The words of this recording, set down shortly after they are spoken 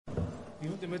弟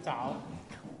兄姊妹早，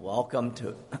 Welcome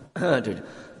to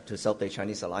South Day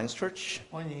Chinese Alliance Church.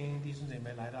 欢迎弟兄姊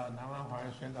妹来到南湾华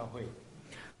人宣道会。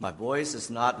My voice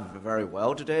is not very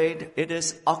well today. It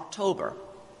is October.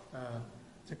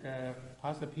 这个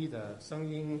Pastor P 的声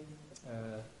音，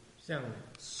像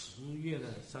10月的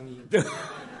声音。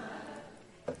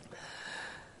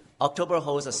October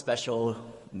holds a special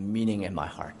meaning in my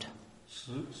heart.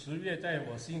 十月在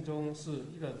我心中是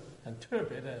一个很特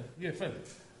别的月份。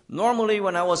Normally,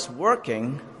 when I was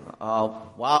working,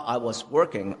 while I was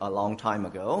working a long time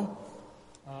ago,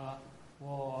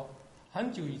 我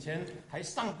很久以前还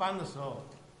上班的时候，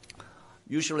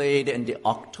 usually in the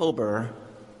October,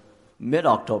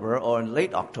 mid-October or in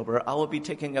late October, I will be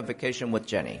taking a vacation with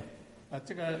Jenny.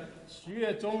 这个10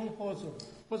月中或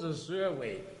者10月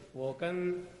尾，我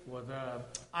跟我的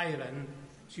爱人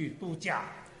去度假。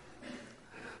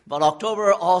But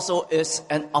October also is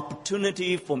an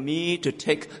opportunity for me to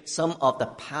take some of the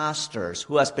pastors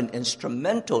who has been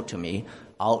instrumental to me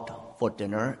out for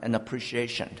dinner and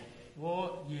appreciation.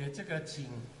 我也请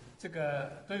这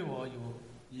个对我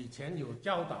以前有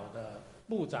教导的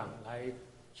部长来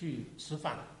去吃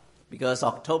饭。Because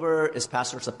October is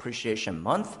Pastor's Appreciation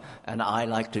Month, and I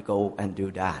like to go and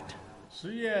do that. 10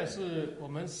月是我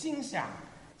们欣赏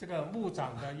这个部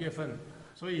长的月份，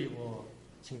所以我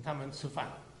请他们吃饭。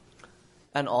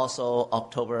And also,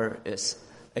 October is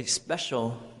a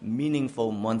special,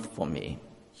 meaningful month for me.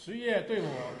 10月对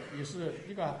我也是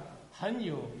一个很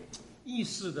有意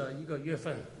思的一个月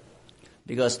份。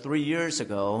Because 3 years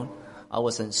ago, I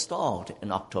was installed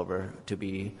in October to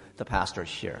be the pastor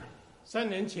here. 3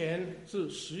年前是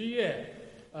10月，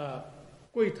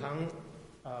贵堂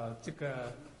这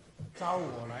个招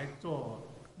我来做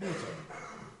牧者。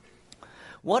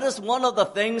What is one of the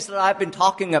things that I've been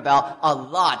talking about a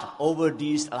lot over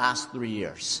these last 3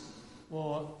 years?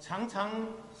 我常常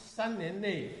3年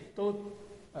内都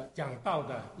讲到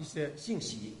的一些信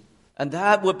息。And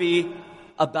that would be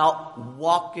about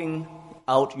walking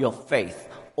out your faith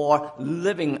or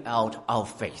living out our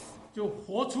faith. 就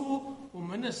活出我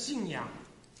们的信仰。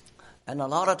 And a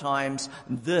lot of times,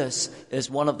 this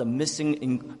is one of the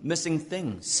missing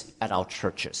things at our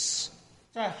churches.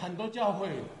 在很多教会，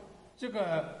这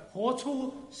个活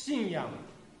出信仰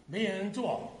没人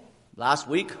做。 Last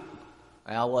week,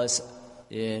 I was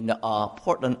in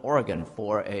Portland, Oregon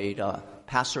for a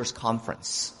pastors'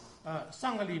 conference.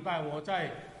 上个礼拜我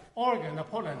在 Oregon 的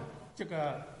Portland 这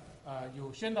个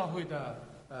有宣道会的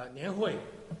年会。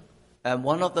 And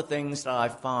one of the things that I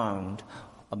found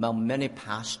about many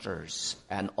pastors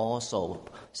and also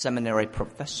seminary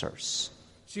professors,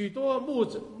 许多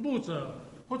牧者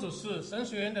或者是神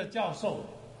学院的教授，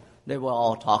 they were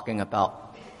all talking about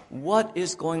what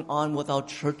is going on with our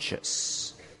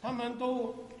churches. 他们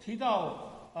都提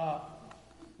到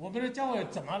我们的教会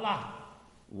怎么啦？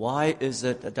 Why is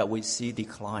it that we see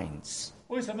declines?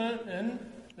 为什么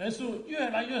人数越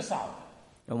来越少？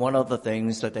 And one of the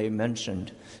things that they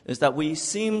mentioned is that we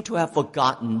seem to have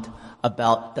forgotten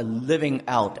about the living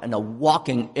out and the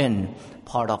walking in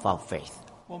part of our faith.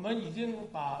 我们已经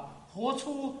把活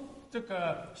出这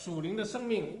个属灵的生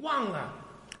命忘了。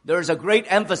 There is a great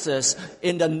emphasis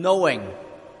in the knowing.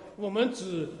 我们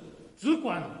只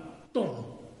管懂。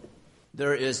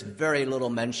 There is very little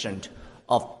mentioned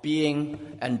of being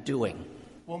and doing.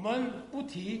 我们不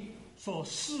提所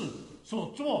事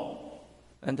所做。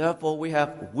 And therefore we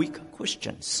have weak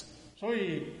Christians. 所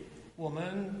以我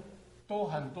们都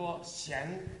很多闲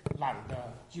懒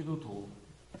的基督徒。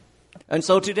 And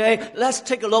so today, let's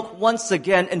take a look once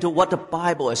again into what the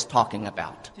Bible is talking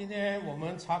about. 今天我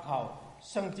们查考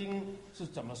圣经是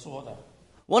怎么说的。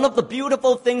 One of the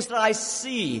beautiful things that I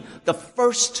see the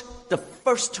first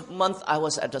month I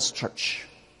was at this church.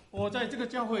 我在这个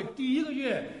教会第1个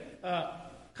月，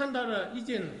看到了一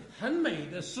件很美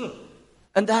的事。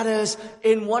 And that is,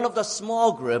 in one of the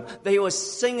small group, they were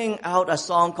singing out a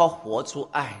song called 活出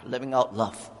爱, living out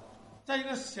love. 在一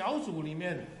个小组里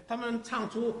面，他们唱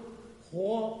出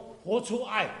活出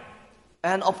爱。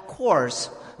 And of course,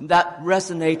 that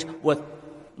resonates with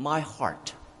my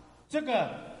heart. 这个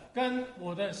跟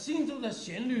我的心中的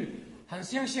旋律很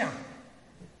相像。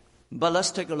 But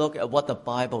let's take a look at what the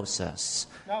Bible says.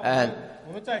 那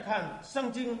我们再看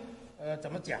圣经怎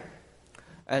么讲。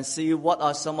 And see what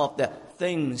are some of the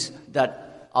things that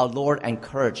our Lord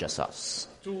encourages us.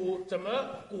 主怎么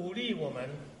鼓励我们？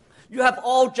 You have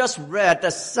all just read the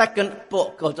second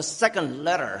book or the second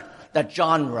letter that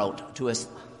John wrote to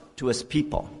his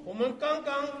people. 我们刚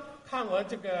刚看完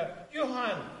这个约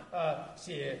翰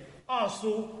写2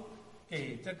书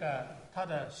给这个他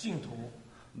的信徒。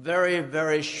 Very,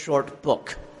 very short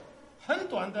book. 很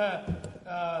短的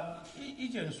一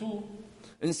卷书，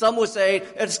 And some would say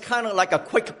it's kind of like a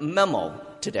quick memo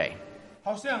today.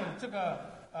 好像这个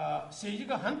写一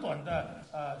个很短的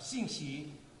信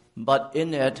息。 But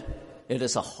in it, it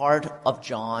is a heart of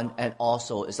John and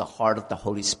also is a heart of the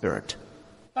Holy Spirit.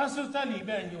 但是在里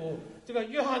面有这个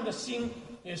约翰的心，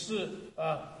也是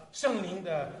圣灵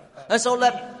的。And so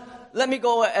let me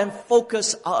go and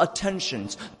focus our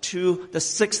attentions to the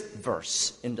 6th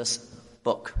verse in this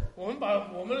book. 我们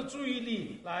把我们的注意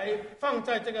力来放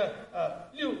在这个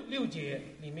六节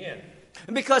里面。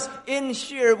 Because in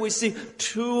here we see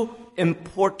two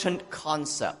important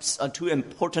concepts, two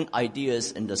important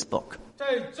ideas in this book.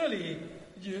 在这里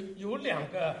有两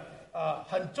个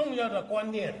很重要的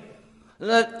观念。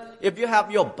 If you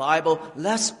have your Bible,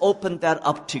 let's open that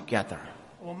up together.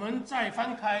 我们再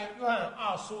翻开约翰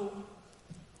二书，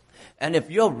 And if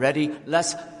you're ready,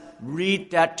 let's read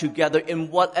that together in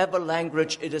whatever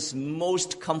language it is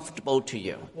most comfortable to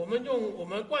you. 我们用我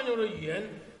们惯用的语言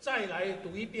再来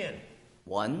读一遍。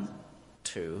 1,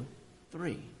 2,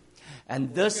 3.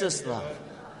 And this is love.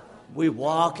 We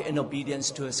walk in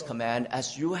obedience to his command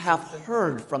as you have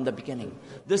heard from the beginning.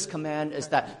 This command is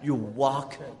that you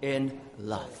walk in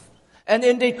love. And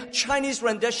in the Chinese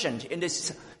rendition, in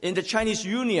the Chinese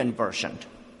Union version,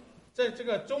 在这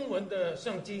个中文的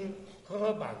圣经和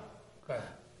合版，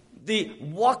 the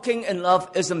walking in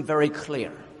love isn't very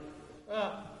clear.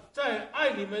 在爱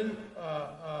里面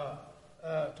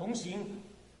同行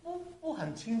不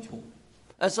很清楚。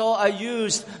 And so I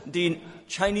used the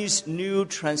Chinese New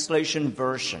Translation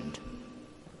version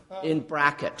in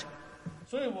bracket.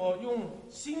 所以我用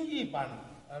新译版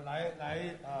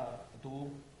来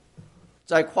读。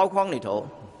 在框框里头,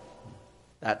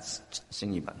 that's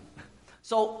新译版.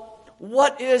 So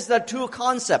what is the two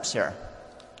concepts here?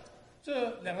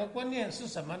 这两个观念是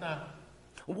什么呢？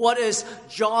 What is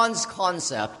John's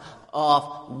concept of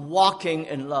walking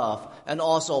in love and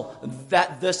also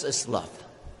that this is love?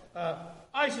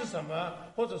 爱是什么？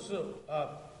或者是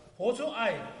活出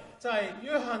爱，在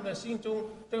约翰的心中，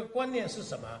这个观念是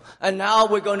什么？ And now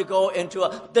we're going to go into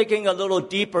digging a little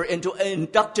deeper into an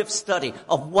inductive study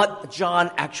of what John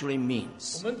actually 我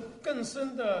means. 们更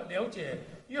深的了解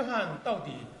约翰到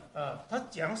底他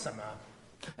讲什么？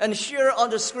 And here on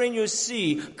the screen you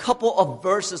see a couple of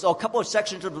verses or a couple of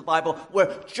sections of the Bible where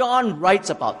John writes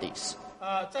about these.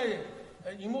 在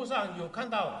荧幕上有看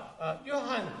到约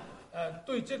翰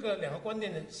对这个两个观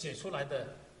念写出来的。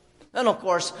 And of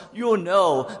course, you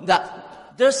know that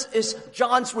this is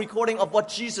John's recording of what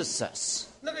Jesus says.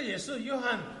 那个也是约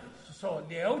翰所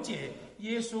了解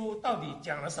耶稣到底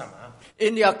讲了什么。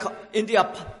 In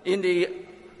the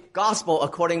Gospel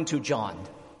according to John,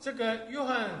 这个约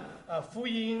翰福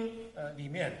音里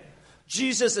面，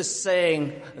 Jesus is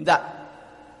saying that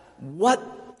what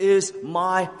is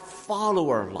my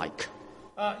follower like?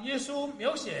 耶稣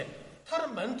描写他的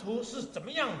门徒是怎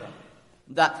么样的，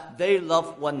 That they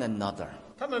love one another.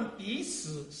 他们彼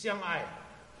此相爱。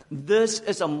 This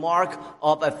is a mark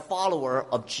of a follower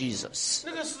of Jesus.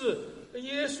 那个是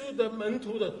耶稣的门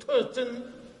徒的特征。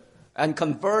 And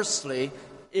conversely,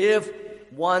 if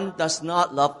one does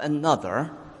not love another,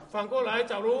 反过来，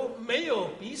假如没有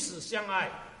彼此相爱，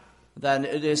 then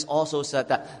it is also said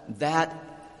that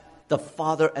the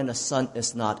Father and the Son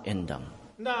is not in them.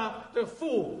 那这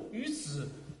父与子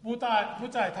不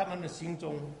在他们的心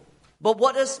中。 But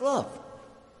what is love?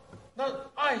 那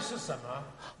爱是什么？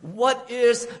 What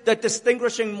is the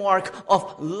distinguishing mark of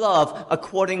love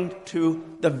according to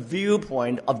the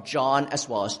viewpoint of John as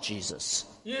well as Jesus?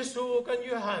 耶稣跟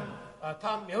约翰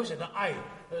他描写的爱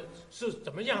是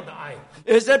怎么样的爱？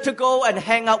 Is it to go and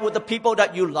hang out with the people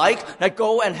that you like, that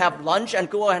go and have lunch and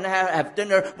go and have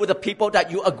dinner with the people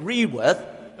that you agree with?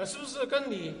 是不是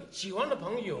跟你喜欢的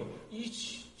朋友一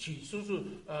起出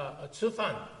去吃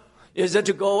饭？ Is it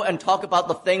to go and talk about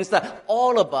the things that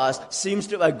all of us seems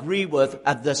to agree with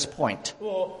at this point?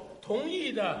 我同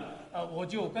意的，我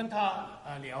就跟他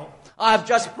聊。 I've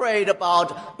just prayed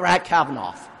about Brad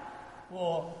Kavanaugh.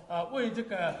 我为这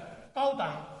个高等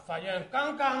法院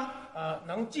刚刚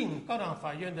能进高等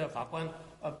法院的法官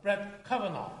Brad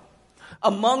Kavanaugh。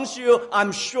 Amongst you,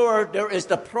 I'm sure there is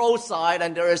the pro side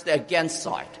and there is the against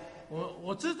side.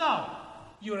 我知道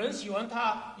有人喜欢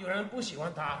他，有人不喜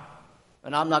欢他。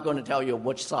 And I'm not going to tell you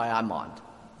which side I'm on.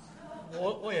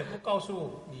 我也不告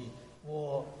诉你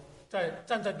我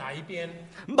站在哪一边。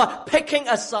 But picking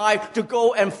a side to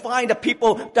go and find the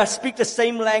people that speak the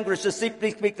same language, to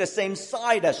speak the same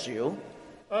side as you.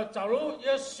 假如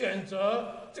要选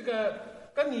择这个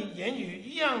跟你言语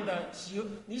一样的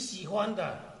你喜欢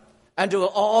的， And to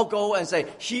all go and say,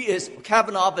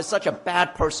 Kavanaugh is such a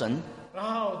bad person.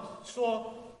 然后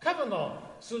说 Kavanaugh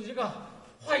是一个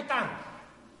坏蛋，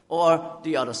 Or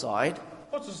the other side,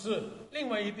 或者是另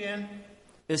外一边，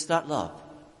 is that love?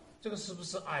 这个是不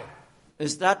是爱？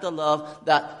 Is that the love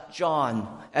that John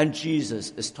and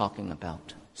Jesus is talking about?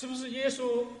 是不是耶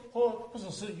稣或者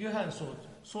是约翰所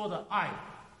说的爱？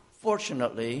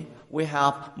 Fortunately, we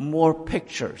have more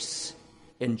pictures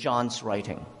in John's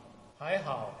writing. 还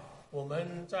好，我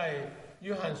们在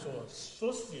约翰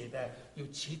所写的有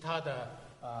其他的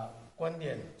观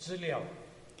点资料。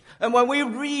 And when we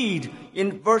read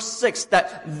in verse 6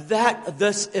 that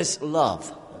this is love,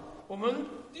 我们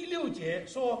第6节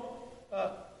说，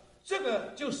这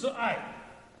个就是爱。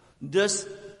 this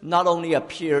not only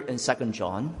appears in 2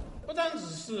 John, 不单只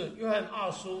是约翰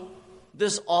2书，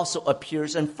 this also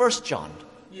appears in 1 John.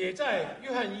 也在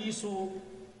约翰1书。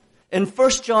 In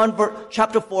 1 John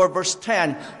chapter 4 verse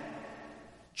 10,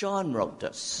 John wrote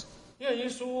this. 约翰1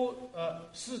书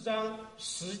4章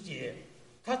10节，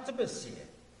他这么写。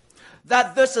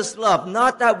 That this is love,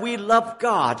 not that we love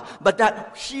God, but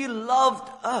that He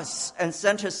loved us and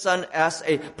sent His Son as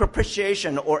a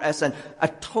propitiation or as an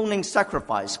atoning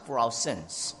sacrifice for our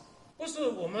sins. 不是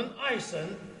我们爱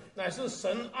神，乃是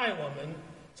神爱我们，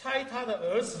差他的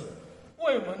儿子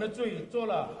为我们的罪做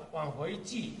了挽回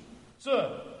祭，这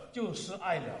就是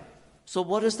爱了。 So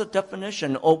what is the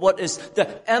definition or what is the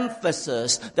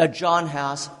emphasis that John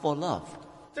has for love?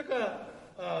 这个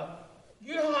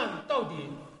约翰到底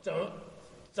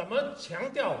怎么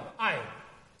强调爱？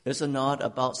 Is it not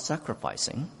about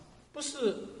sacrificing? 不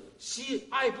是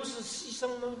爱不是牺牲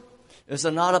吗？ Is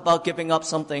it not about giving up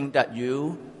something that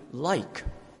you like?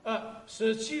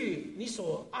 舍弃你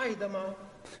所爱的吗？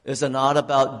 Is it not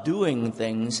about doing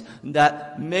things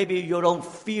that maybe you don't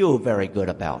feel very good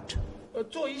about?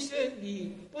 做一些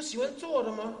你不喜欢做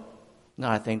的吗？ No,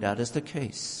 I think that is the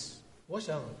case. 我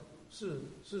想是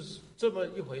这么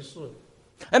一回事。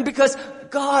 And because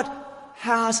God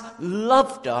has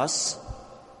loved us,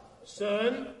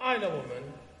 神爱了我们，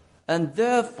 and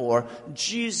therefore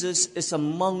Jesus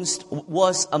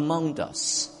was among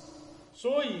us.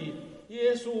 所以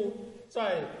耶稣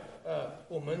在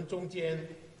我们中间，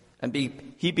 And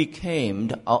he became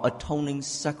our atoning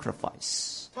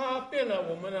sacrifice, 他变了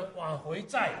我们的挽回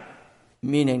债，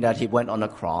 meaning that he went on the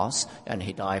cross and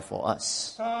he died for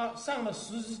us. 他上了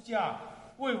十字架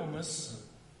为我们死。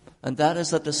 And that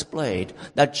is a display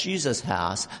that Jesus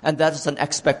has, and that is an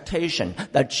expectation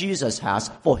that Jesus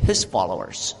has for his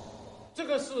followers. 这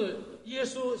个是耶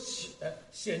稣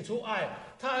显出爱，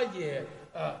他也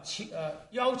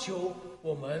要求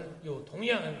我们有同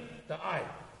样的爱。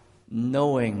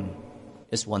 Knowing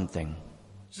is one thing,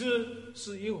 知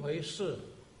是一回事，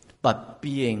 but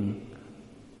being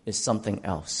is something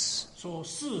else. 所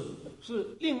是是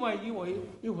另外一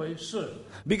回事。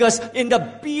 Because in the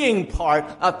being part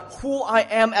of who I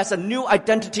am as a new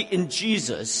identity in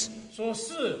Jesus, 所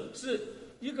是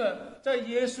一个在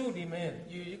耶稣里面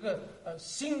有一个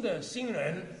新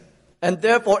人， and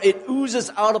therefore it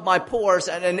oozes out of my pores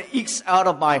and then ekes out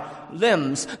of my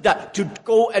limbs that to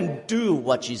go and do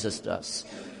what Jesus does.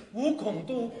 无孔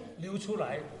都流出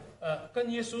来，跟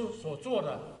耶稣所做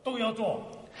的都要做，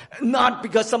 Not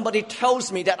because somebody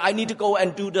tells me that I need to go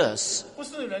and do this. 不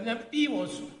是人家逼我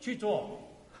去做，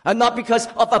 And not because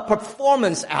of a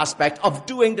performance aspect of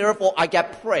doing, therefore I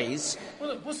get praise.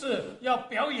 不是要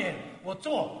表演我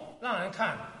做让人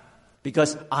看，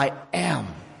 Because I am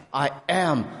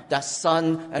the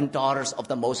son and daughters of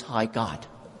the Most High God.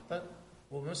 但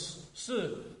我们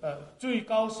是最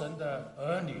高神的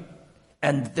儿女，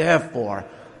 And therefore,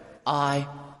 I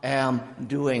am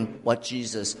doing what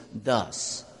Jesus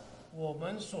does. 我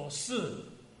们所是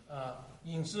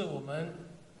引是我们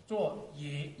做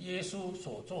耶稣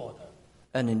所做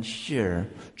的。 And in here,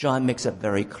 John makes it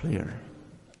very clear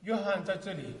约翰在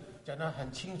这里讲得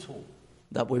很清楚，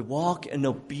 that we walk in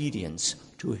obedience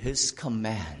to his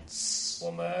commands. 我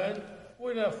们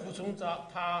为了服从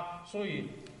他，所以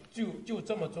就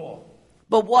这么做。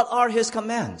 But what are his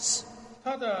commands?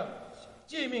 他的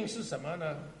诫命是什么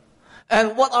呢？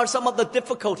 And what are some of the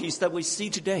difficulties that we see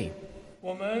today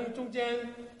我们中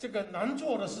间这个难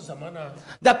做的是什么呢？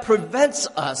 that prevents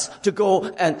us to go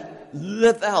and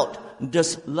live out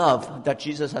this love that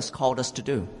Jesus has called us to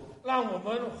do? 让我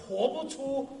们活不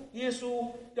出耶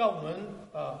稣要我们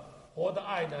活的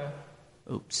爱呢？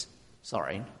 Oops,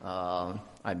 sorry,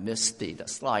 I missed the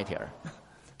slide here.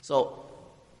 So,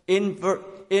 in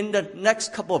the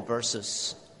next couple of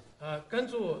verses 跟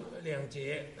住2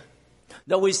节，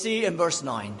 that we see in verse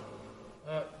 9,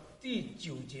 第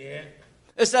9节，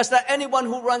 it says that anyone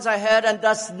who runs ahead and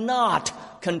does not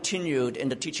continue in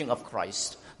the teaching of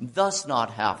Christ does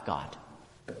not have God.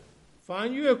 凡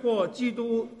越过基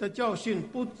督的教训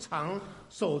不常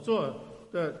守做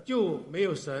的，就没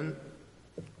有神。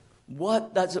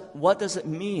 What does it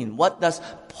mean? What does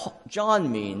John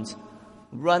means?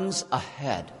 Runs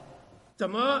ahead. 怎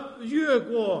么越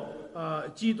过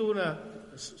基督呢？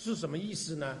是什么意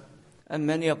思呢？ And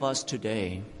many of us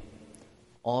today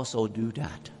also do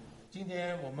that. 今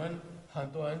天我们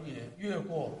很多人也越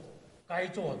过该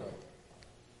做的。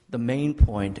 The main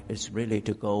point is really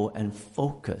to go and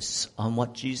focus on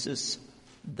what Jesus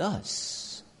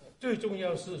does. 最重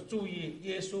要是注意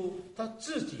耶稣他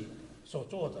自己所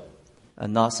做的，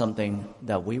 And not something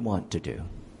that we want to do.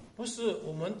 不是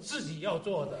我们自己要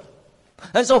做的。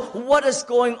 And so what is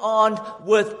going on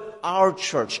with our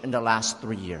church in the last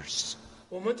 3 years?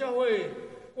 我们教会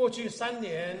过去3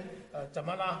年，怎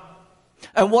么了？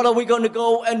 And what are we going to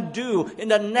go and do in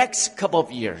the next couple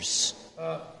of years?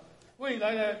 未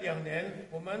来的2年，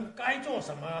我们该做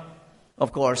什么？ Of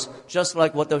course, just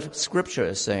like what the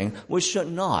scripture is saying, we should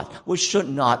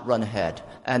not run ahead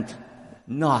and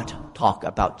not talk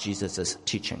about Jesus'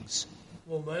 teachings.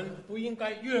 我们不应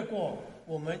该越过，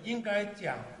我们应该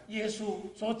讲耶稣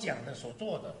所讲的、所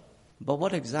做的。 But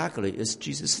what exactly is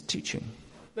Jesus' teaching?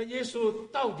 那耶稣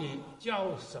到底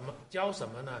教什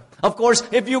么呢？ Of course,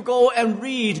 if you go and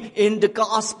read in the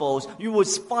Gospels, you will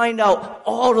find out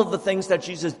all of the things that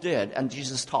Jesus did and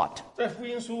Jesus taught. 在福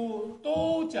音书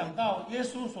都讲到耶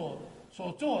稣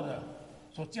所做的、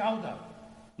所教的，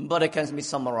 But it can be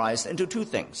summarized into 2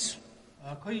 things.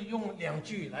 可以用2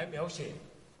句来描写。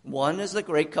 One is the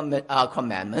great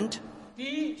commandment, 第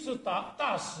一是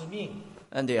大使命，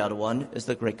 and the other one is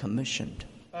the great commission.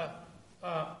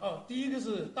 第一个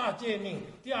是大诫命，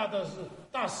第二个是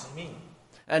大使命。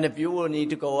 And if you will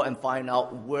need to go and find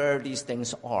out where these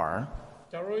things are,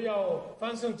 假如要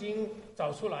翻圣经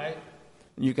找出来，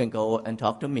 you can go and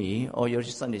talk to me or your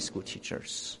Sunday school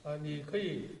teachers. 你可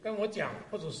以跟我讲，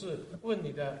或者是问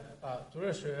你的主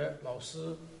日学老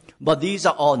师。 But these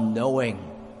are all knowing.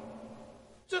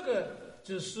 这个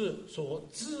只是所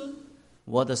知，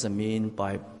 What does it mean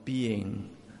by being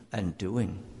and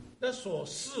doing? 那所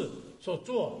事所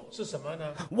做是什么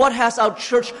呢？ What has our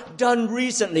church done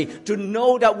recently to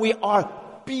know that we are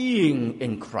being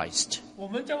in Christ? 我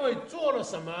们教会做了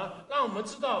什么，让我们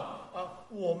知道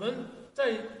我们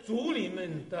在主里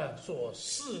面的所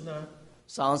事呢？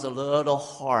 Sounds a little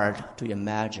hard to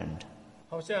imagine.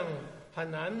 好像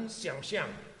很难想象。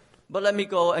 But let me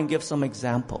go and give some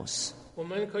examples. 我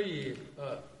们可以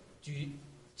举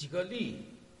几个例。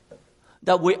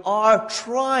 That we are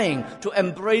trying to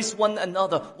embrace one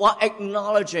another while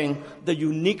acknowledging the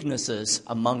uniquenesses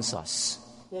amongst us.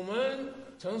 我们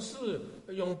曾是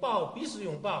彼此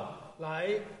拥抱，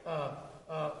来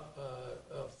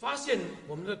发现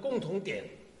我们的共同点。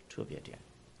特别点，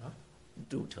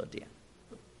独特点。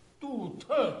独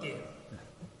特点。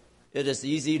 It is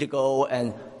easy to go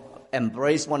and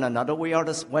embrace one another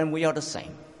when we are the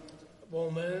same. 我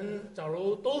们假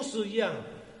如都是一样，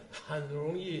很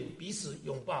容易彼此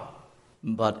拥抱。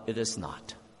 But it is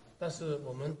not. 但是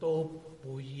我们都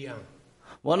不一样。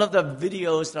 One of the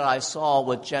videos that I saw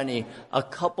with Jenny a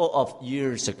couple of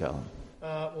years ago.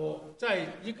 我在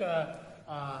一个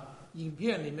影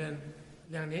片里面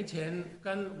，2年前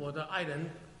跟我的爱人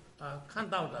看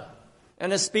到的。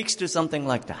 And it speaks to something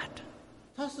like that.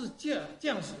 他是这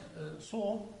样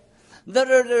说。 That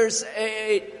there's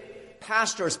a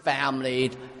pastor's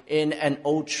family in an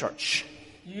old church.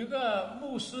 有一个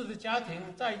牧师的家庭，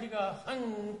在一个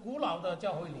很古老的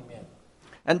教会里面。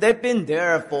 And they've been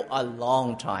there for a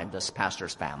long time, this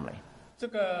pastor's family. 这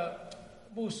个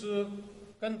牧师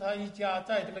跟他一家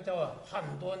在这个教会很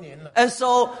多年了。 And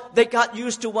so they got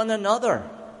used to one another.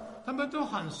 他们都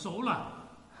很熟了。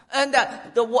 And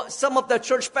some of the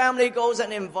church family goes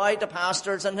and invite the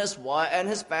pastors and his wife and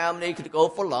his family to go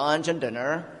for lunch and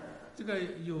dinner.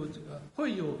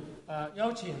 会有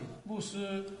邀请牧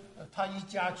师他一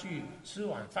家去吃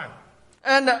晚饭。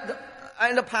 And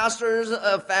the pastor's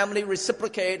family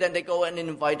reciprocate and they go and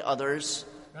invite others.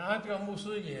 然后这个牧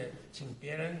师也请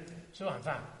别人吃晚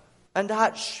饭。 And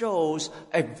that shows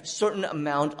a certain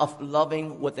amount of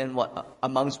loving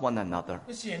amongst one another.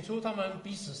 显出他们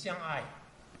彼此相爱。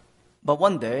 But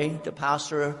one day, the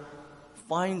pastor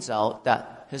finds out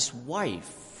that his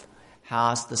wife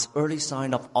has this early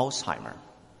sign of Alzheimer.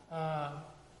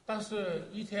 但是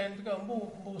一天，这个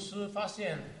牧师发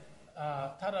现，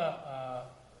他的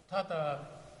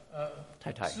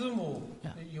太太师母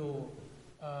有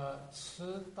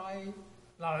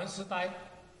老人痴呆。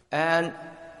 And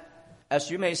as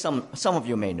some of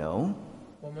you may know,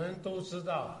 我们都知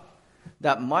道，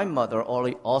 that my mother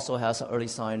also has an early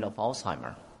sign of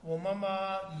Alzheimer. 我妈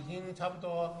妈已经差不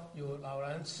多有老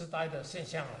人痴呆的现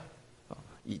象了，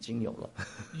已经有了。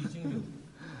已经有。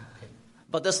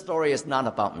But this story is not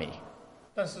about me.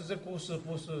 但是这故事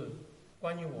不是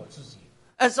关于我自己。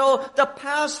And so the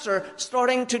pastor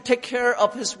starting to take care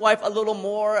of his wife a little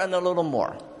more and a little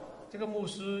more. 这个牧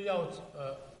师要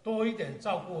多一点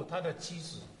照顾他的妻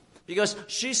子。Because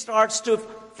she starts to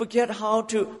forget how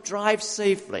to drive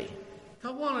safely.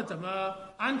 他忘了怎么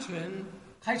安全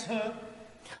开车。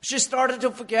She started to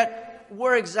forget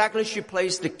where exactly she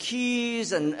placed the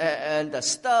keys and the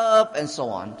stuff and so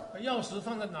on. 钥匙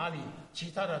放在哪里，其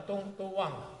他的都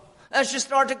忘了。And she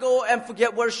started to go and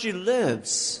forget where she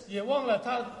lives. 也忘了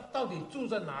她到底住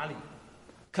在哪里。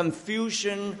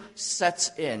Confusion sets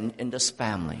in this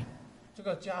family. 这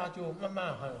个家就慢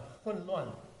慢很混乱。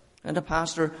And the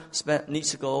pastor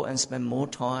needs to go and spend more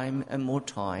time and more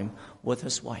time with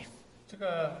his wife. 这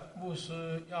个牧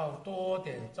师要多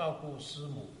点照顾师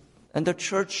母。And the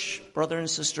church, brother and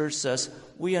sister, says,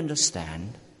 we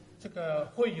understand. 这个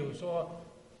会友说，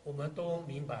我们都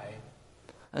明白。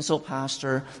And so,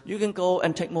 pastor, you can go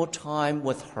and take more time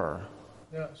with her.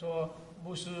 说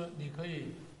牧师，你可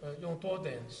以用多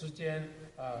点时间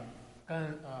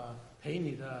陪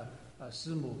你的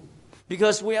师母。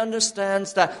Because we understand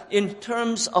that in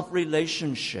terms of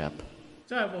relationship,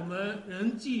 在我们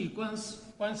人际关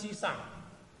系上，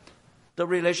 the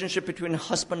relationship between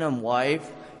husband and wife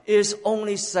is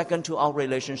only second to our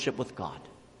relationship with God.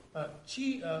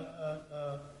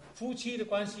 夫妻的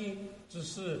关系只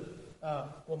是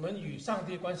我们与上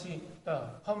帝关系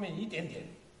的后面一点点。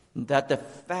That the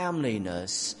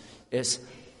familyness is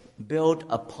built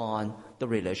upon the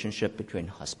relationship between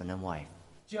husband and wife.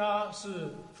 家是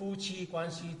夫妻关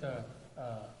系的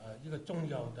一个重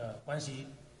要的关系。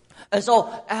And so,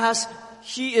 as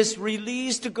he is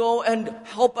released to go and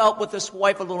help out with his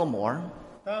wife a little more,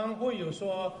 当会有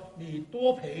说你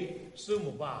多陪师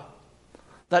母吧，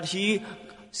 that he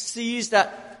sees that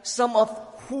some of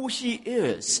who he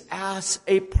is as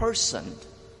a person,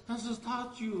 但是他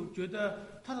就觉得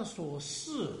他的所事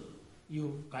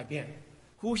有改变。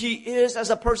who he is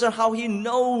as a person, how he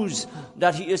knows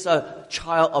that he is a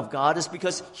child of God is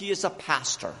because he is a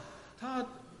pastor. 他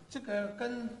这个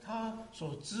跟他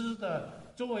所知的，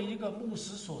作为一个牧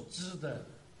师所知的，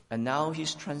 And now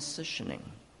he's transitioning.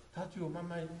 他就慢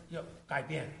慢要改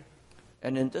变。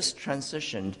 And in this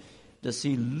transition, does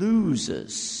he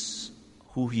loses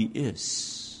who he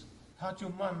is. 他就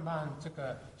慢慢这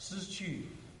个失去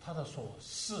他的所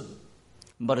事。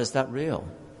 But is that real?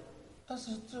 但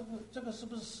是这个是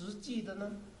不是实际的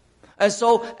呢？ And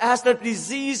so, as the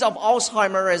disease of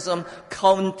Alzheimerism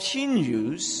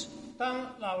continues,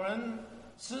 当老人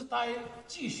痴呆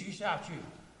继续下去，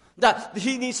 that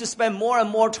he needs to spend more and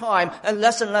more time and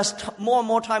less more and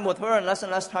more time with her and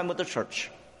less time with the church.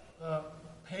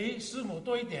 陪师母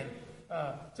多一点，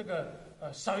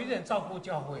少一点照顾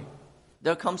教会。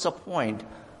 There comes a point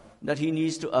that he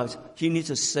needs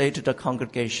to say to the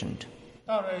congregation,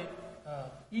 到了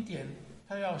一点，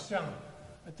他要向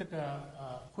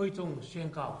会众宣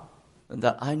告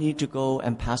that I need to go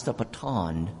and pass the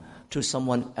baton to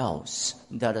someone else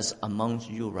that is amongst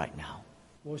you right now.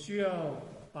 我需要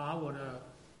把我的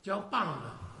交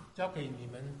棒交给你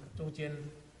们中间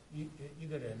一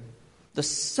个人。 The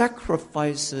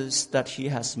sacrifices that he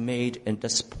has made in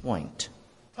this point,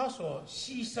 他所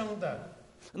牺牲的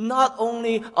not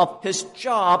only of his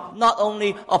job, not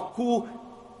only of who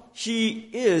he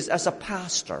is as a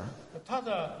pastor, 他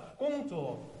的工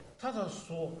作，他的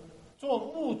做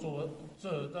牧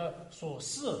者的所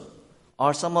事，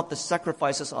 are some of the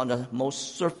sacrifices on the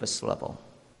most surface level.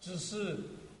 只是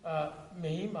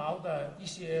眉毛的一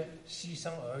些牺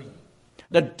牲而已。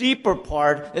 The deeper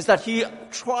part is that he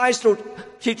tries to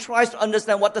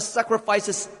understand what the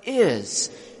sacrifices is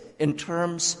in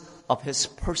terms of his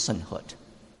personhood.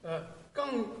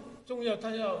 更重要，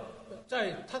他要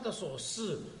在他的所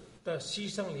事的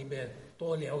牺牲里面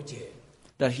多了解。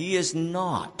 That he is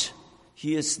not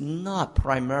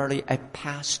primarily a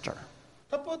pastor,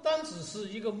 他不单只是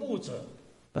一个牧者，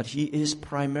 but he is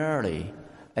primarily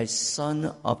a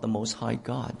son of the Most High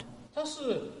God. 他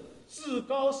是至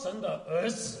高神的儿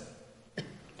子。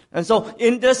 And so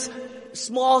in this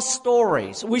small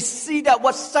stories, we see that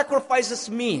what sacrifices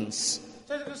means.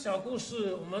 在这个小故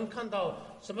事，我们看到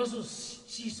什么是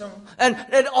牺牲， And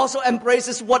it also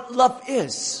embraces what love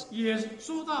is. 也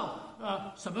说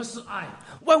到什么是爱。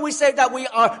 When we say that we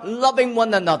are loving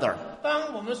one another,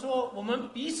 当我们说我们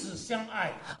彼此相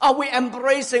爱， are we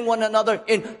embracing one another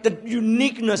in the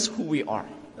uniqueness who we are?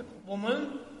 我们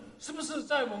是不是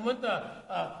在我们的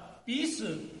彼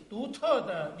此独特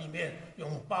的里面拥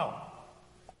抱？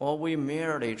 Or are we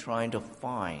merely trying to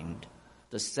find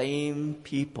the same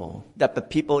people, that the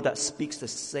people that speaks the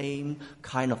same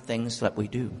kind of things that we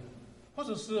do? 或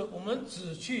者是我们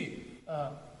只去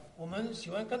我们喜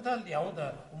欢跟他聊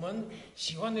的，我们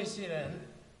喜欢那些人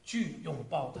去拥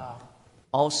抱他。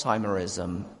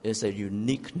Alzheimerism is a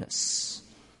uniqueness.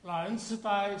 老人痴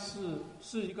呆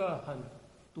是一个很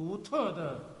独特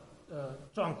的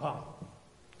状况。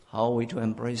How are we to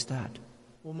embrace that?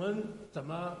 我们怎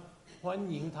么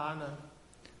欢迎他呢？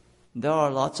 There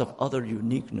are lots of other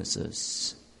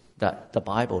uniquenesses that the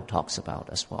Bible talks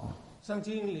about as well. 圣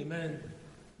经里面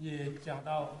也讲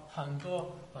到很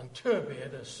多很特别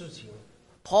的事情。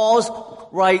Paul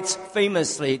writes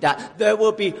famously that there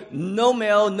will be no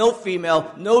male, no female,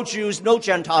 no Jews, no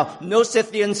Gentile, no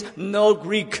Scythians, no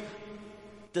Greek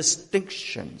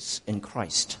distinctions in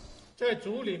Christ. 在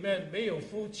主里面没有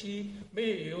夫妻，没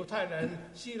有犹太人、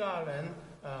希腊人，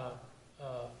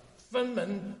分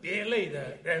门别类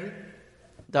的人。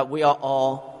That we are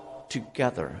all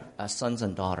together as sons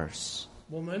and daughters.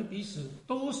 我们彼此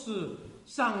都是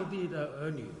上帝的儿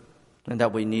女。And that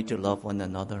we need to love one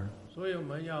another. 所以我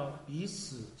们要彼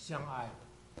此相爱。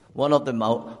One of the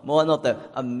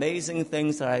amazing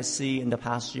things that I see in the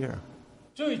past year.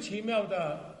 最奇妙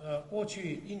的过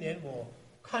去一年我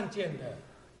看见的。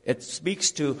It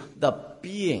speaks to the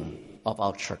being of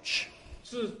our church.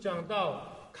 是讲到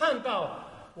看到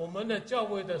我们的教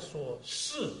会的所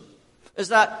是。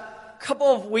Is that a couple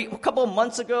of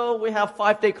months ago we have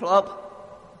 5-day club?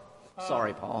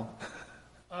 Sorry, Paul.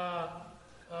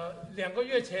 2个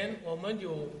月前我们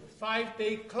有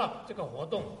 5-day club 这个活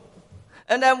动。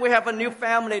And then we have a new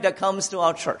family that comes to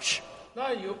our church. 那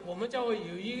我们教会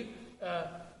有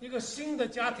一个新的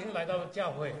家庭来到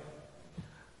教会。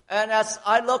And as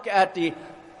I look at the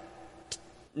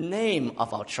name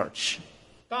of our church,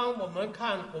 当我们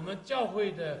看我们教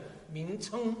会的名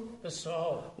称的时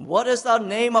候 what is the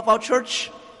name of our church?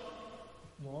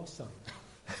 我想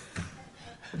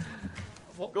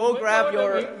Go grab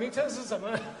your 名称是什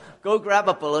么 Go grab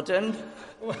a bulletin.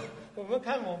 我们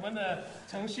看我们的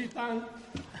程序单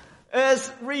It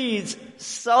reads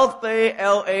South Bay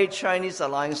LA Chinese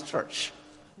Alliance Church.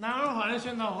 南二华人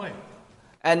宣道会。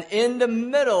And in the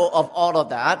middle of all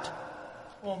of that,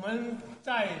 我们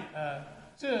在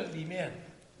这里面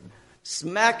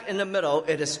smack in the middle,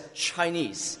 it is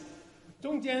Chinese.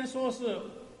 中间说是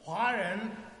华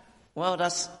人。 Well,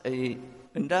 that's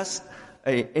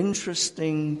a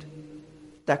interesting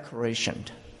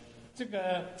decoration. 这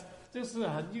是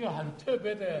一个很特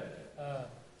别的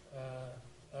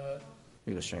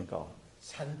一个宣告。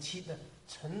层级的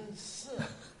层次。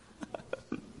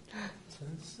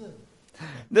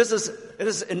It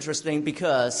is interesting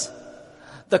because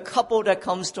the couple that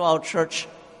comes to our church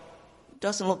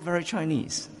doesn't look very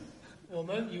Chinese. 我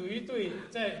们有一对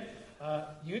在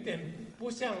有点不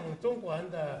像中国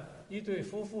人的一对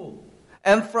夫妇。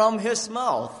And from his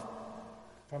mouth.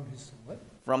 From his what?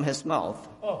 From his mouth.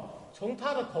 从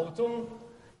他的口中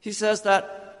He says that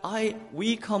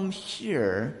we come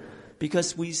here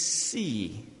because we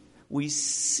see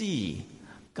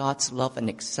God's love and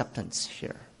acceptance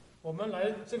here. 我们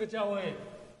来这个教会，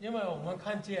因为我们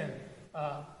看见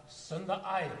神的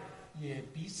爱也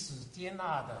彼此接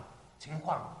纳的情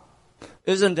况。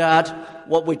Isn't that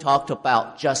what we talked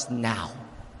about just now?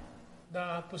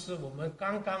 那不是我们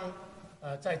刚刚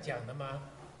在讲的吗？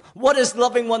 What is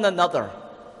loving one another?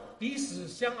 彼此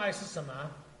相爱是什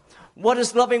么？ What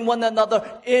is loving one another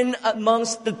in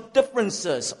amongst the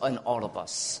differences in all of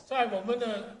us? 在我们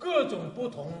的各种不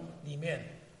同里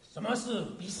面，什么是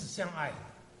彼此相爱？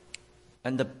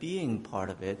 And the being part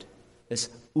of it is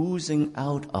oozing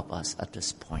out of us at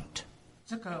this point.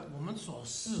 这个我们所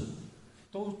是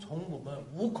都从我们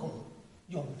无孔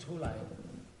涌出来。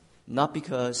 Not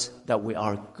because that we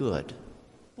are good.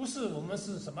 不是我们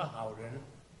是什么好人。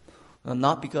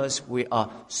 Not because we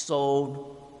are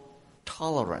so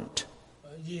tolerant.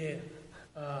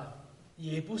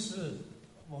 也不是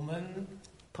我们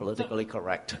politically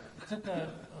correct.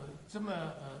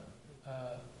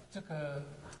 这个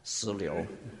私流。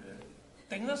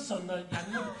顶得顺了，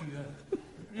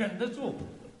忍得住。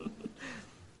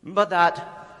 But that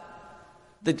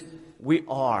we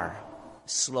are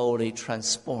slowly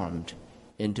transformed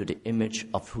into the image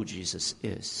of who Jesus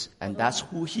is, and that's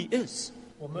who He is.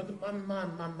 我们慢慢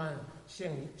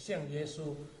像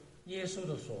耶稣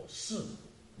的所是。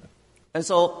 And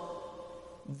so,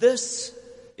 this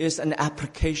is an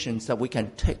application that we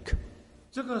can take.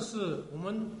 这个是我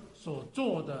们所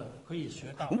做的，可以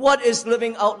学到。 What is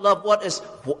living out love? What is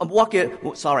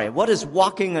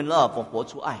walking in love? 活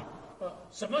出爱。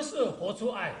什么是活出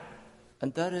爱？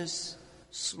 And that is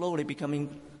slowly becoming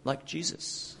like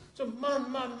Jesus, 就慢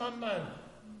慢，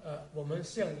我们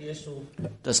像耶稣。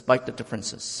despite the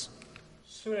differences.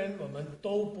 虽然我们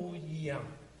都不一样，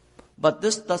 But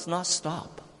this does not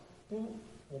stop,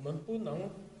 我们不能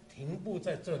停步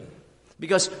在这里，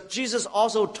 because Jesus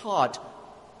also taught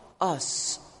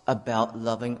us about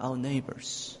loving our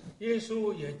neighbors. 耶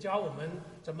稣也教我们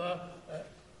怎么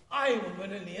爱我们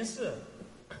的邻舍。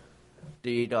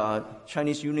The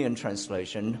Chinese Union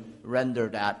translation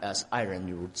rendered that as 爱人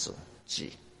如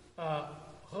己.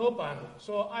 合版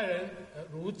说爱人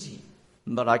如己，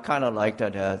 But I kind of liked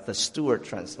the Stewart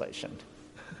translation.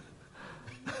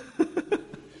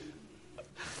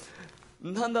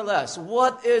 Nonetheless,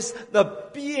 what is the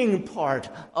being part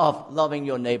of loving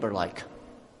your neighbor like?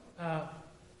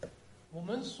 我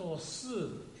们所示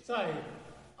在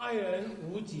爱人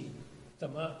如己怎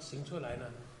么行出来呢？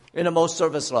 In the most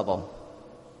surface level,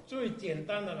 最简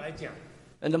单的来讲，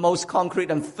 in the most concrete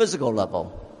and physical level,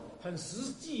 很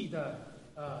实际的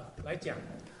来讲，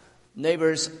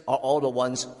 neighbors are all the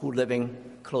ones who living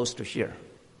close to here.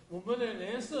 我们的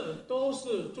邻舍都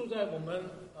是住在我们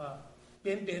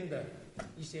边边的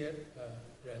一些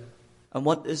人， And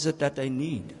what is it that they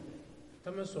need?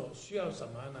 他们所需要什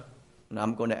么呢？ And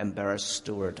I'm going to embarrass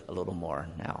Stewart a little more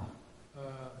now.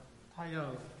 他要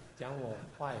讲我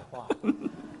坏话。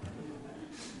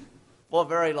For a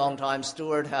very long time,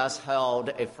 Stewart has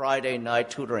held a Friday night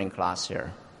tutoring class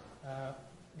here.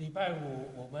 礼拜五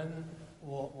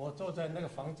我坐在那个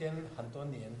房间很多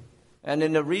年， And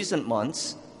in the recent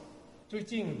months, 最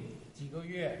近几个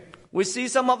月， we see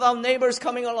some of our neighbors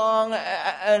coming along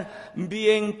and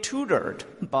being tutored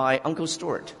by Uncle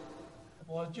Stewart.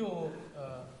 我就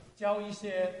教一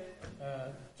些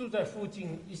住在附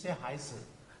近一些孩子，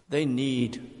 They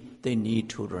need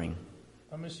tutoring.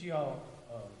 他们需要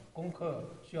功课，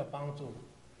需要帮助，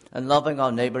 And loving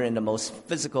our neighbor in the most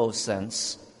physical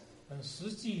sense 很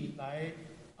实际来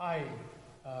爱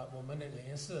我们的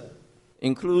邻舍。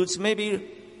 includes maybe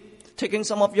taking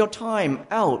some of your time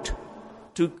out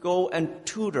to go and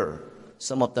tutor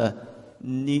some of the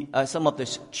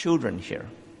children here,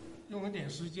 用一点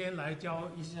时间来教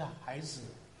一些孩子，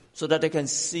 so that they can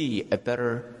see a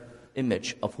better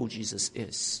image of who Jesus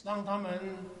is. 让他们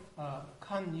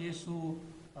看耶稣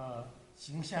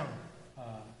形象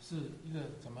是一个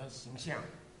怎么形象。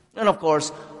 And of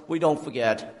course, we don't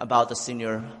forget about the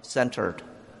senior-centered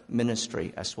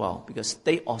ministry as well, because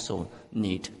they also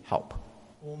need help.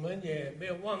 我们也没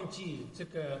有忘记这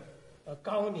个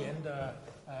高年的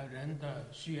人的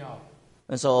需要。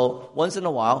 And so once in a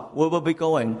while, we will be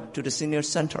going to the senior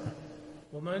center.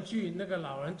 我们去那个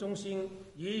老人中心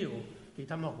也有给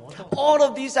他们活动。 All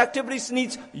of these activities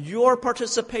needs your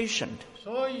participation.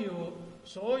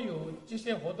 所有这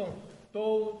些活动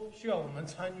都需要我们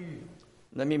参与。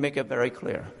 Let me make it very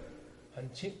clear.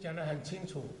 讲得很清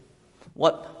楚。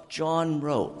 What John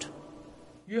wrote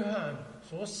约翰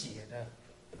所写的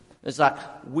is that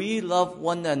we love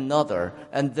one another,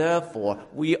 and therefore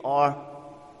we are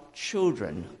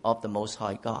children of the Most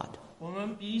High God. 我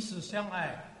们彼此相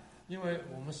爱，因为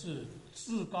我们是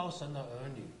至高神的儿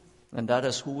女。 And that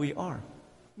is who we are.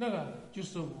 那个就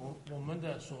是我们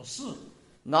的所事，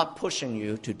 Not pushing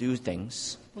you to do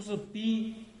things, 不是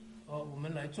逼我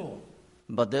们来做，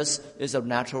 but this is a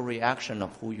natural reaction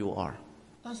of who you are.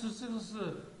 但是这个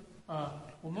是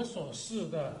我们所事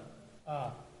的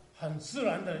很自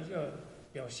然的一个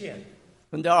表现。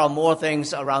 And there are more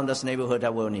things around this neighborhood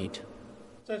that we'll need.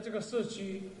 在这个社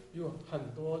区有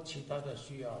很多其他的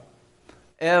需要。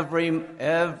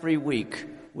 Every week,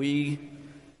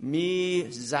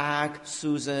 me, Zach,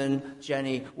 Susan,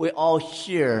 Jenny, we all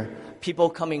hear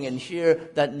people coming in here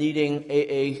that needing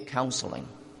AA counseling.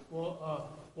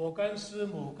 我跟师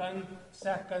母跟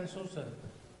Zach 跟 Susan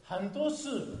很多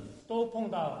次都碰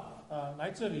到来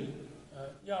这里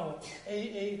要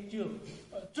AA 就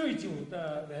醉酒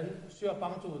的人需要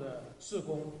帮助的事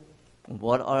工。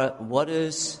 What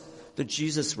is the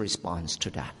Jesus response to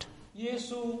that? 耶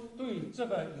稣对这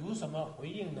个有什么回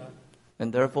应呢？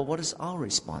 And therefore, what is our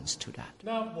response to that?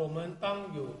 那我们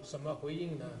当有什么回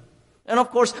应呢？ And of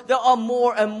course, there are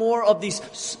more and more of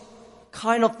these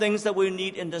kind of things that we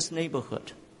need in this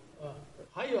neighborhood.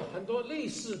 还有很多类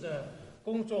似的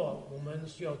工作我们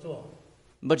需要做。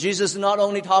 But Jesus is not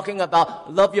only talking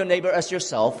about love your neighbor as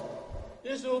yourself.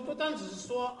 耶稣不单只是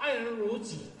说爱人如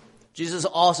己， Jesus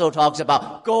also talks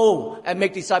about go and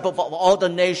make disciples of all the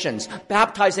nations,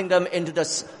 baptizing them into the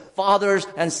Father's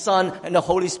and Son and the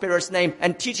Holy Spirit's name,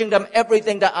 and teaching them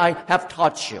everything that I have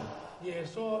taught you. 也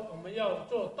说我们要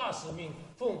做大使命，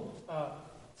奉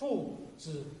父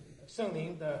子圣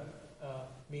灵的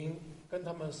名跟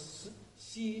他们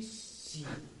洗洗。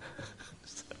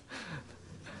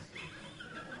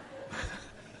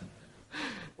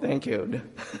Thank you.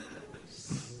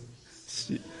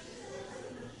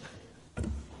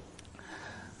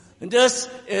 This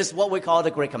is what we call the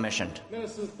Great Commission. 那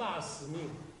是大使命。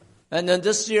 And then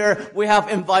this year, we have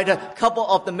invited a couple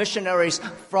of the missionaries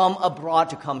from abroad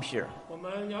to come here. 我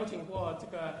们邀请过这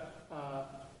个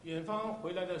远方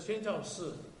回来的宣教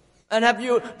士。 And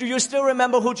do you still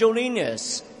remember who Jolene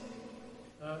is?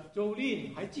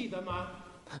 Jolene 还记得吗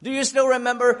Do you still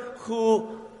remember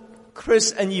who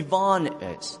Chris and Yvonne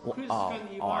is? ？Chris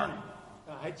跟 Yvonne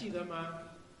还记得吗？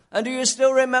 And do you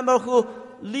still remember who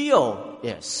Leo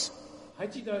is? 还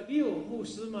记得Leo牧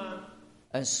师吗？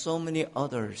 And so many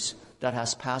others that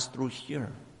has passed through here.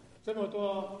 这么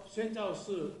多宣教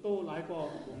士都来过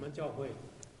我们教会。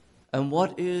 And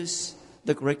what is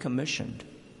the Great Commission?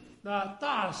 那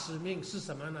大使命是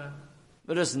什么呢？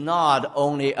 It is not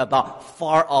only about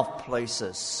far off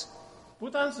places. 不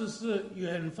单只是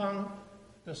远方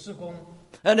的事工，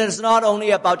 And it is not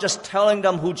only about just telling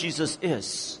them who Jesus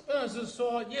is. 而是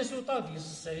说耶稣到底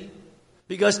是谁。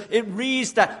 Because it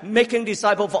reads that making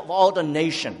disciples of all the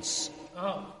nations. 然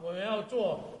后我们要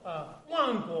做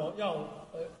万国要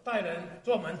带人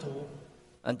做门徒，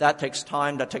 And that takes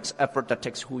time, that takes effort, that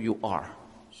takes who you are.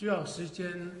 需要时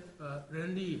间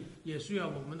人力，也需要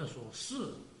我们的所事。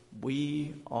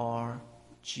 We are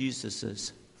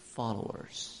Jesus'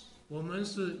 followers. 我们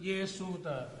是耶稣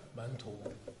的门徒，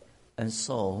 And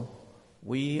so,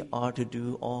 we are to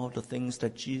do all the things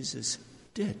that Jesus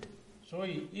did. 所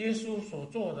以耶稣所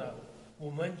做的，我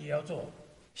们也要做。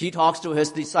 He talks to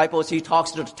his disciples, he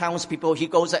talks to the townspeople, he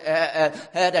goes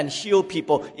ahead and heal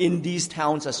people in these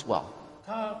towns as well.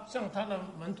 他向他的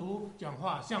门徒讲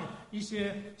话，向一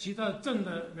些其他镇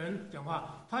的人讲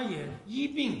话，他也医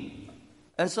病。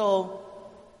 And so,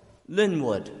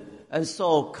 Linwood, and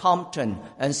so Compton,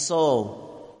 and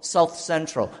so South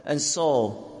Central, and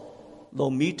so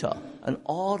Lomita, and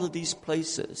all of these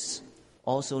places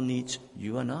also need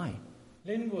you and I.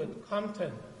 Linwood,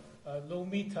 Compton,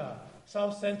 Lomita,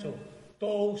 South Central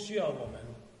都需要我们。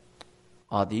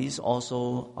 Are these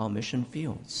also our mission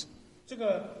fields? 这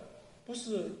个不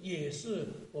是也是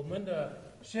我们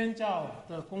的宣教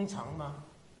的工厂吗？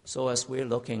 So as we're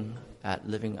looking at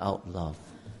living out love,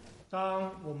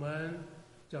 当我们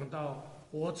讲到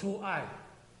活出爱，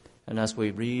 and as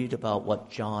we read about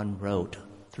what John wrote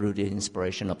through the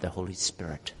inspiration of the Holy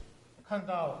Spirit, 看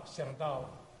到想到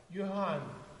约翰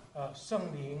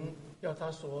圣灵要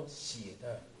他所写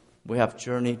的， we have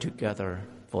journeyed together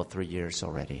for 3 years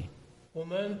already. 我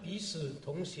们彼此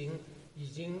同行已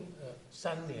经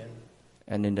3年。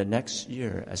 And in the next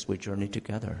year, as we journey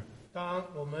together, 当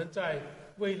我们在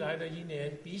未来的1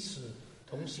年彼此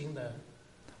同行的，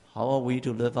 how are we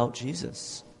to live out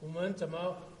Jesus? 我们怎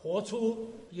么活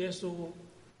出耶稣？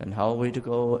 And how are we to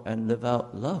go and live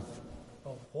out love?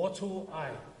 活出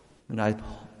爱。 And I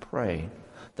pray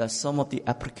that some of the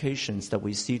applications that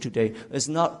we see today is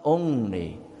not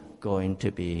only going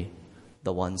to be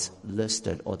the ones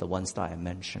listed or the ones that I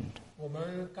mentioned, 我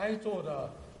们该做的，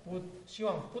希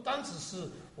望不单只是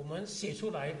我们写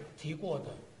出来提过的，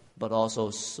 but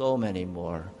also so many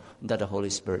more that the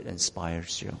Holy Spirit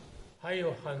inspires you. 还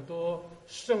有很多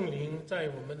圣灵在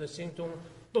我们的心中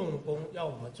动工要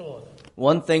我们做的。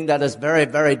 One thing that is very,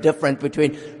 very different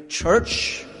between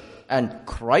church and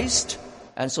Christ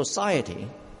and society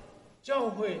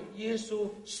教会、耶稣、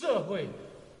社会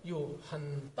有很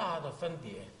大的分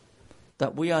别。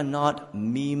 that we are not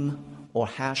meme or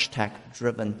hashtag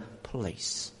driven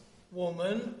place. 我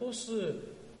们不是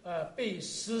被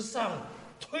时尚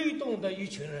推动的一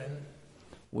群人，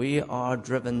 We are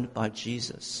driven by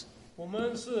Jesus. 我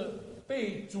们是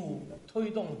被主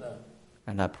推动的。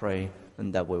 And I pray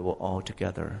that we will all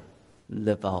together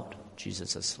live out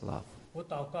Jesus' love. 我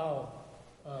祷告，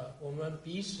我们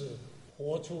彼此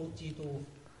活出基督。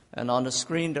 And on the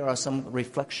screen, there are some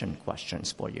reflection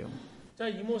questions for you. 在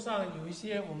荧幕上有一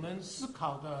些我们思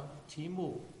考的题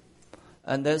目，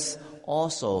 And this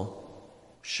also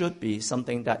should be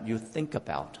something that you think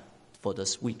about for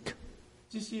this week.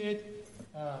 这些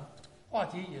话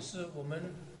题也是我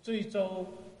们这一周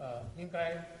应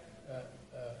该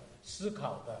思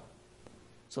考的。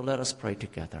 So let us pray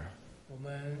together 我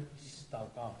们一起祷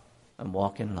告， and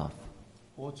walk in love.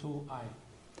 活出爱。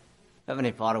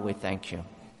 Heavenly Father, we thank you.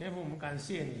 天父，我们感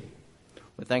谢你，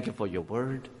 We thank you for your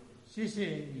word. 谢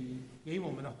谢你给我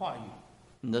们的话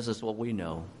语， And this is what we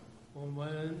know. 我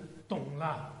们懂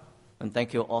了。 And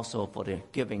thank you also for the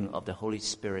giving of the Holy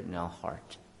Spirit in our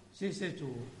heart. 谢谢主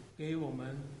给我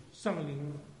们圣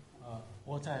灵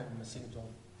活在我们心中。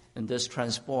 And this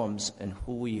transforms in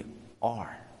who we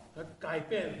are. 来改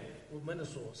变我们的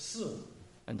所是，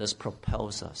 And this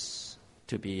propels us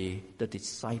to be the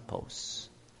disciples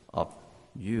of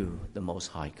you, the Most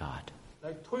High God.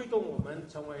 来推动我们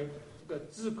成为这个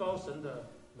至高神的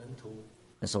门徒。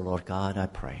 And so, Lord God, I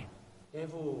pray, 天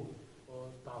父，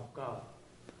我祷告，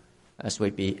 as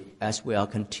we are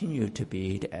continue to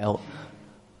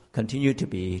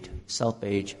be South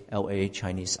Bay LA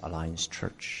Chinese Alliance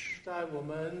Church. 在我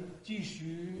们继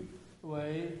续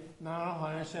为南安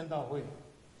华人宣道会，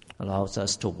 Allows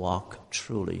us to walk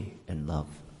truly in love.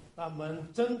 让我们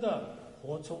真的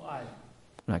活出爱。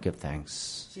 And I give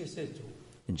thanks 谢谢主，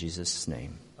 in Jesus'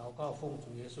 name. 祷告奉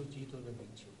主耶稣基督的名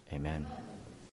求。 Amen.